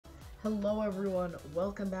Hello everyone,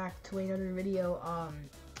 welcome back to another video.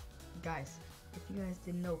 Guys, if you guys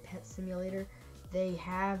didn't know, Pet Simulator, they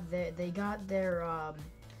got their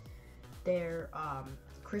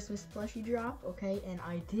Christmas plushie drop, okay? And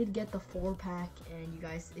I did get the 4-pack, and you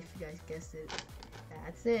guys, if you guys guessed it,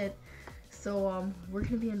 that's it. So we're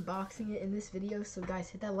gonna be unboxing it in this video. So guys,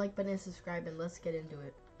 hit that like button and subscribe, and let's get into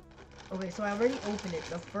it. Okay, so I already opened it.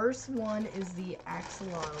 The first one is the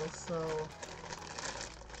axolotl. So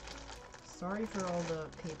sorry for all the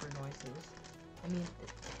paper noises. I mean,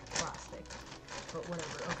 it's plastic, but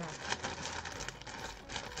whatever.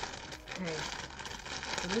 Okay,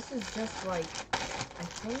 so this is just like, I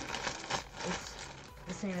think it's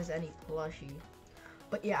the same as any plushie.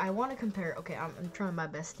 But yeah, I want to compare. Okay, I'm trying my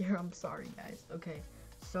best here. I'm sorry, guys. Okay,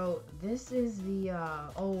 so this is the,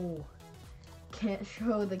 oh, can't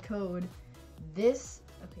show the code. This,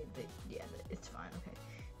 okay, yeah, it's fine. Okay,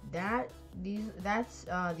 that's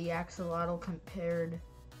the axolotl compared to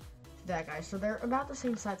that guy. So they're about the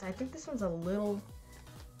same size. I think this one's a little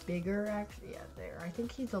bigger, actually. Yeah, there. I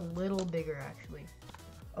think he's a little bigger, actually.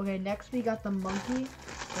 Okay, next we got the monkey.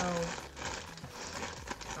 So,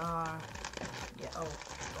 yeah. Oh,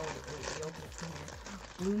 wait, we opened it from here.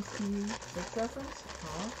 PSX reference?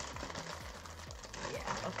 Huh?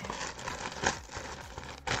 Yeah. Okay.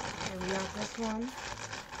 Okay, we got this one.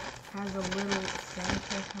 Has a little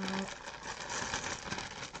Santa hat.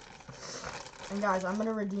 And guys, I'm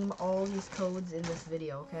gonna redeem all these codes in this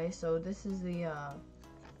video, okay? So this is the,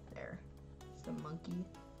 there. It's the monkey.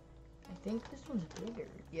 I think this one's bigger.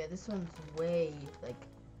 Yeah, this one's way, like,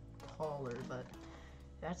 taller, but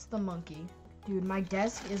that's the monkey. Dude, my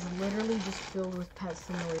desk is literally just filled with Pet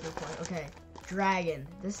Simulator play. Okay, dragon.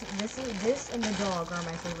 This and the dog are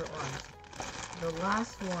my favorite ones. The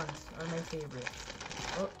last ones are my favorite.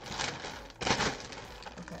 Oh.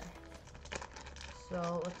 Okay.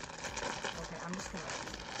 So let's. Okay, I'm just gonna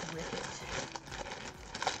rip it.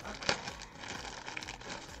 Okay.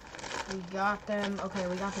 We got them. Okay,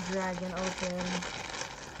 we got the dragon open.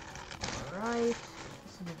 All right.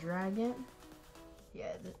 This is the dragon.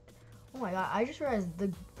 Yeah. Oh my god! I just realized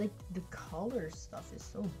the color stuff is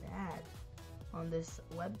so bad on this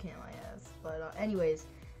webcam I have. But anyways.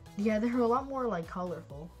 Yeah, they're a lot more like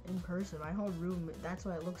colorful in person. My whole room, that's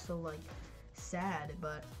why it looks so like sad.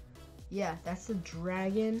 But yeah, that's the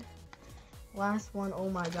dragon. Last one. Oh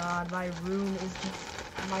my god, my room is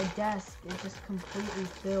just, my desk is just completely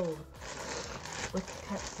filled with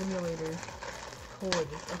Pet Simulator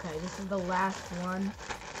toys. Okay, this is the last one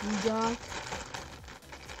we got.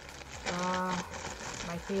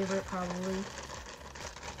 My favorite probably.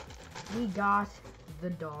 We got the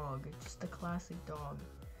dog, just the classic dog.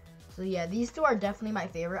 So yeah, these two are definitely my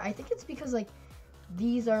favorite. I think it's because like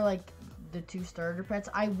these are like the two starter pets.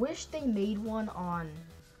 I wish they made one on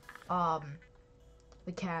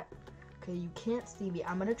the cat. Okay, you can't see me.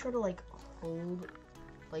 I'm gonna try to like hold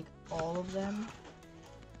like all of them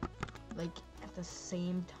like at the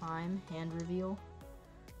same time. Hand reveal.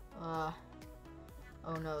 Oh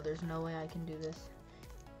no, there's no way I can do this.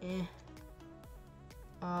 Yeah.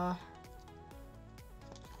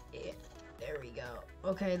 There we go.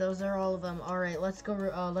 Okay, those are all of them. All right, let's go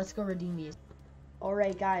redeem these. All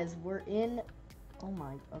right, guys, we're in. Oh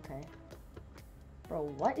my. Okay.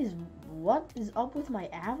 Bro, what is up with my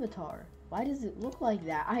avatar? Why does it look like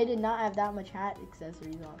that? I did not have that much hat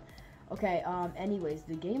accessories on. Okay. Anyways,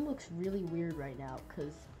 the game looks really weird right now,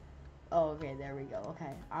 cause. Oh, okay. There we go.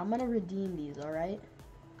 Okay, I'm gonna redeem these. All right.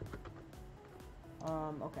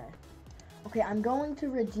 Okay. Okay, I'm going to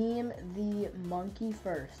redeem the monkey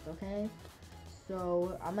first, okay?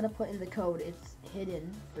 So, I'm going to put in the code. It's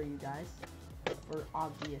hidden for you guys, for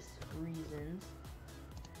obvious reasons.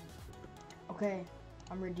 Okay,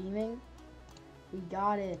 I'm redeeming. We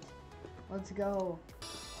got it. Let's go.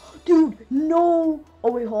 Dude, no!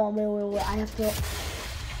 Oh, wait, hold on, wait. I have to...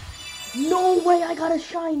 No way, I got a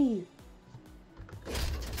shiny!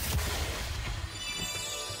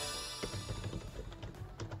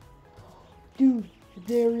 Dude,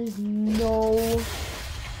 there is no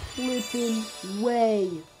flipping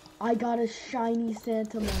way. I got a shiny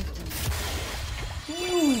Santa monkey.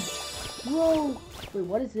 Dude, bro. Wait,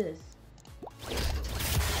 what is this?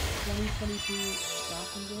 2022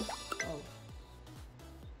 stocking gift? Oh.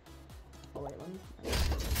 Oh, wait, let me. I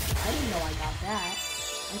didn't know I got that.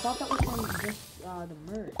 I thought that was from just the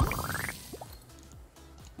merch.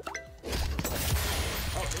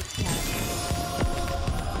 Oh, it's cat.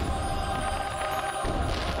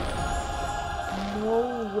 No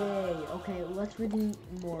way. Okay, let's redeem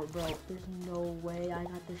more, bro. There's no way I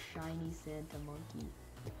got the shiny Santa monkey.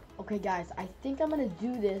 Okay, guys, I think I'm gonna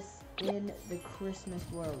do this in the Christmas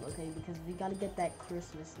world, okay? Because we gotta get that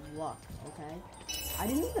Christmas luck, okay? I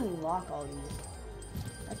didn't even lock all these.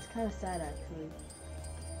 That's kind of sad, actually.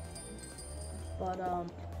 But,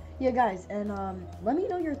 yeah, guys, and, let me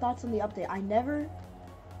know your thoughts on the update. I never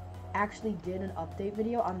actually did an update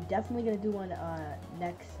video. I'm definitely gonna do one,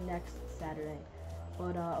 next Saturday.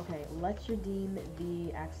 But, okay, let's redeem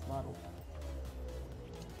the axolotl.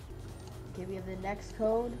 Okay, we have the next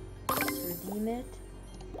code. Let's redeem it.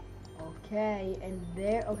 Okay, and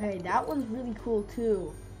there, okay, that one's really cool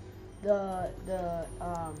too. The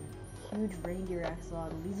huge reindeer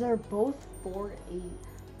axolotl. These are both 480,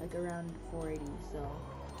 like around 480, so.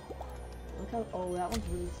 Look how, oh, that one's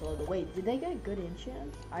really slow. Wait, did they get good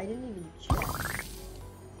enchants? I didn't even check.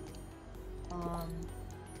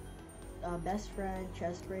 Best friend,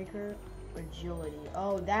 chest breaker, agility.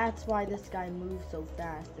 Oh, that's why this guy moves so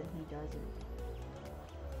fast and he doesn't.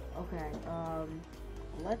 Okay,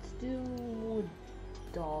 let's do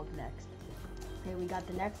dog next. Okay, we got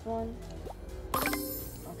the next one.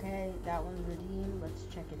 Okay, that one's redeemed. Let's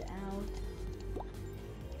check it out.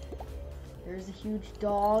 There's a huge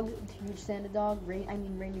dog, huge Santa dog,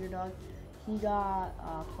 reindeer dog. He got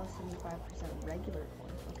plus 75% regular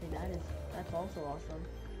points. Okay, that's also awesome.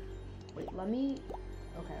 Wait, let me.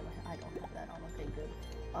 Okay, I don't have that on. Okay, good.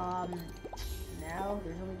 Now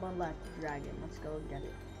there's only one left. Dragon. Let's go get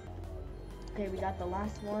it. Okay, we got the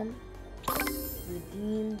last one.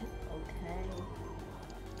 Redeemed. Okay.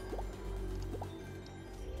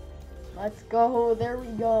 Let's go. There we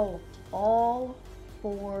go. All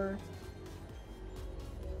 4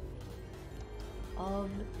 of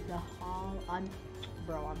the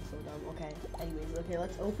Bro, I'm so dumb. Okay. Anyways, okay,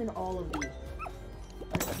 let's open all of these.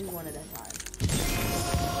 Let's do one at a time.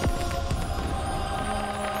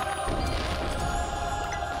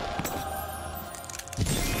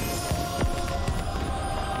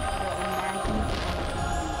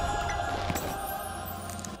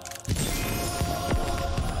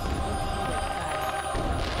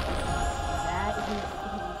 That is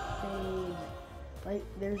insane. Like,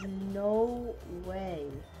 there's no way.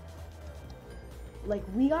 Like,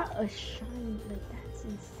 we got a shiny. Like, that's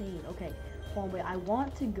insane. Okay. Hold on, wait, I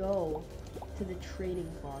want to go to the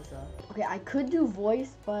trading plaza. Okay, I could do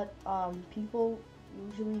voice, but people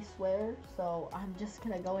usually swear, so I'm just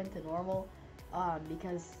gonna go into normal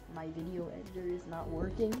because my video editor is not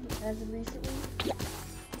working as of recently.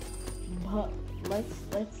 But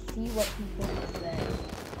let's see what people say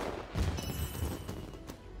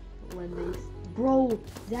when they. Bro,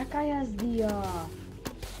 that guy has the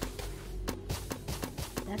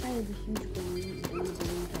that guy has a huge balloon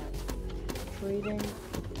cap. Trading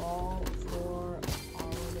all 4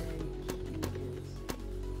 holiday cubes.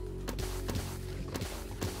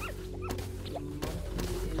 The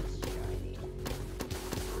monkey is shiny.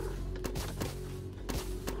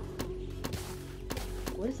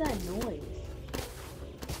 What is that noise?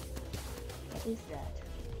 What is that?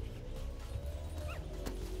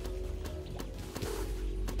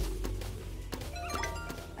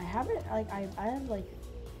 I haven't, like, I have, like,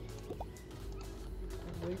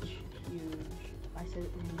 which huge? I said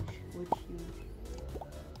huge. Which huge?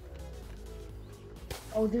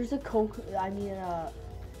 Oh, there's a pickle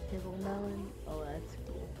melon. Oh, that's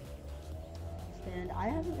cool. Stand. I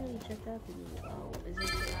haven't really checked out the new. Oh, is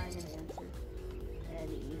this the guy gonna answer?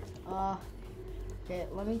 Any. Okay,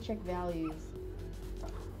 let me check values.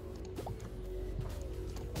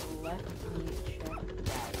 Let me check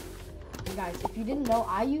values. And guys, if you didn't know,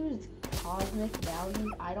 I used cosmic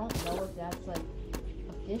values. I don't know if that's like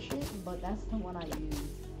efficient, but that's the one I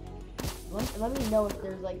use. Let me know if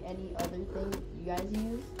there's like any other thing you guys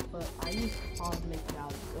use, but I use cosmic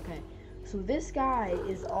values. Okay, so this guy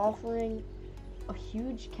is offering a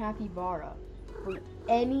huge capybara for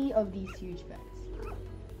any of these huge pets.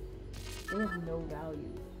 They have no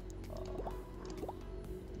value.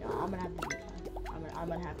 No, I'm gonna have to decline. I'm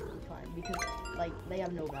gonna have to decline because like they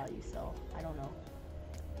have no value, so I don't know.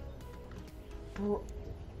 Bro,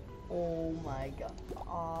 oh my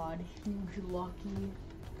god, huge lucky.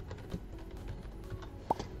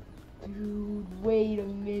 Dude, wait a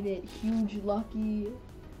minute, huge lucky.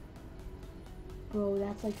 Bro,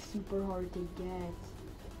 that's like super hard to get.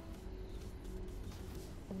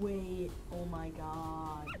 Wait, oh my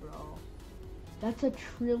god, bro. That's a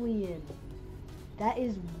trillion. That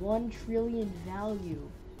is 1 trillion value.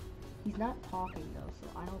 He's not talking though, so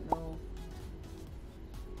I don't know.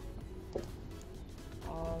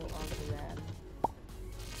 All of them.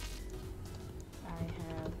 I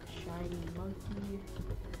have shiny monkey,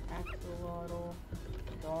 axolotl,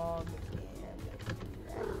 dog, and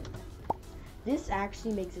dragon. This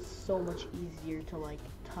actually makes it so much easier to like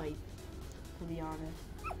type, to be honest.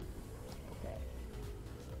 Okay.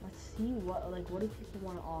 Let's see what do people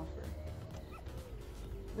want to offer?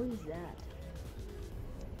 What is that?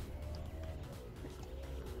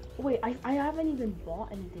 Oh, wait, I haven't even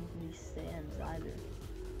bought anything from these stands either.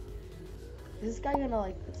 Is this guy gonna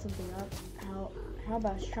like put something up? How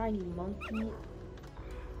about shiny monkey?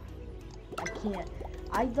 I can't.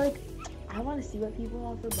 I want to see what people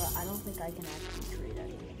offer, but I don't think I can actually trade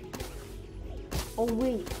anything. Oh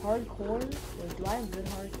wait, hardcore? Wait, do I have good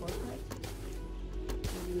hardcore pets?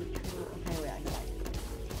 Okay, wait, I got it.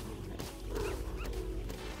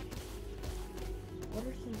 What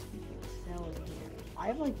are some people selling here? I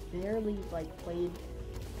have like barely like played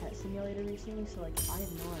Pet Simulator recently, so like I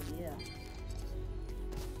have no idea.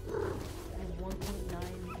 I have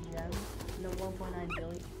 1.9 gems. No, 1.9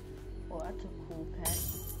 billion. Oh, that's a cool pet.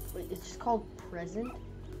 Wait, it's just called Present?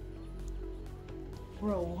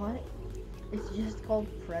 Bro, what? It's just called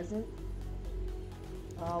Present?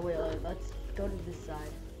 Wait, let's go to this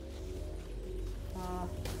side. Oh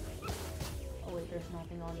wait, there's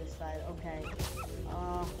nothing on this side. Okay.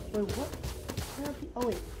 Wait, what? Oh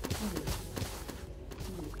wait.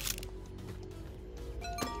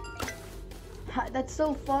 That's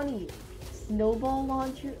so funny. Snowball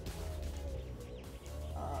launcher.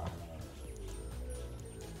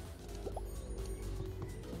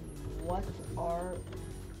 What are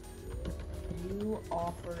you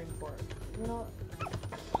offering for? You know,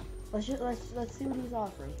 let's see what he's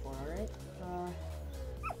offering for. All right.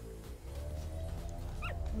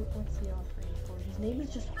 What's he offering for? His name is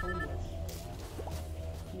just homeless.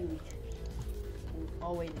 Huge.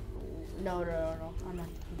 Oh wait. No. I'm not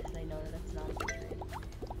going to say no. That's not a good trade.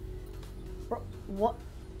 Bro, what?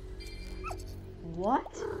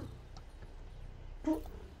 What?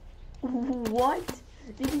 What?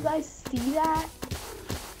 Did you guys see that?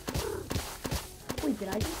 Wait, did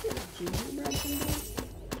I just get gingerbread from this?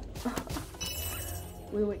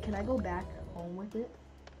 Wait, can I go back home with it?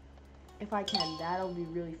 If I can, that'll be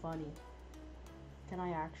really funny. Can I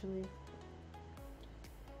actually?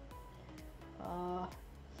 Oh,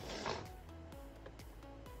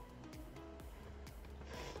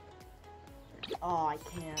 I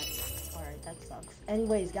can't. Alright, that sucks.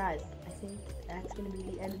 Anyways, guys, I think that's gonna be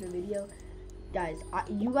the end of the video. Guys,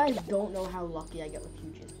 you guys don't know how lucky I get with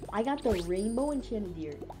huges. I got the rainbow enchanted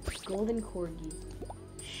deer, golden corgi,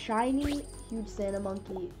 shiny huge Santa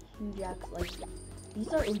monkey, huge axe. Like, these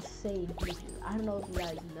are insane huges. I don't know if you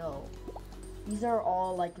guys know. These are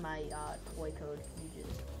all like my toy code huges.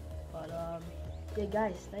 But yeah,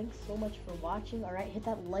 guys, thanks so much for watching. All right, hit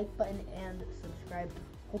that like button and subscribe.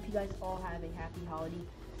 Hope you guys all have a happy holiday.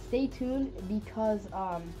 Stay tuned because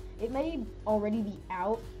it may already be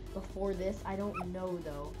out before this. I don't know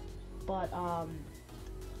though, but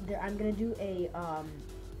I'm gonna do a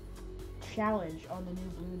challenge on the new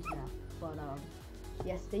balloons map. But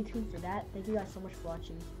yeah, stay tuned for that. Thank you guys so much for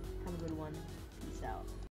watching. Have a good one. Peace out.